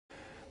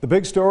The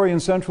big story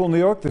in central New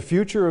York, the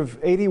future of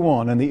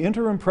 81, and the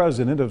interim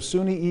president of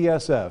SUNY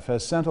ESF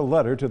has sent a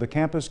letter to the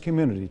campus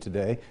community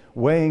today,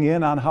 weighing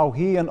in on how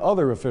he and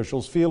other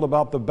officials feel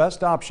about the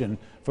best option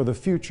for the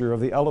future of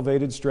the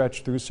elevated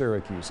stretch through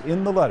Syracuse.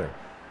 In the letter,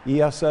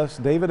 ESF's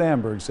David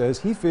Amberg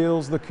says he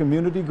feels the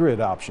community grid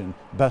option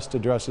best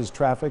addresses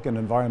traffic and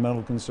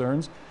environmental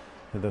concerns.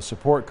 The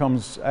support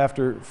comes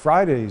after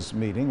Friday's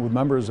meeting with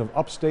members of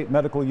Upstate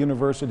Medical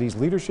University's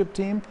leadership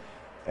team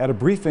at a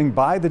briefing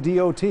by the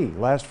DOT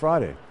last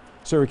Friday.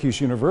 Syracuse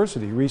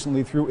University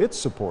recently threw its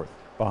support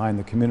behind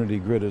the community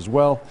grid as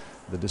well.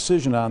 The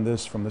decision on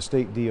this from the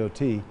state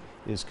DOT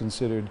is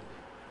considered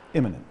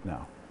imminent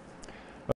now.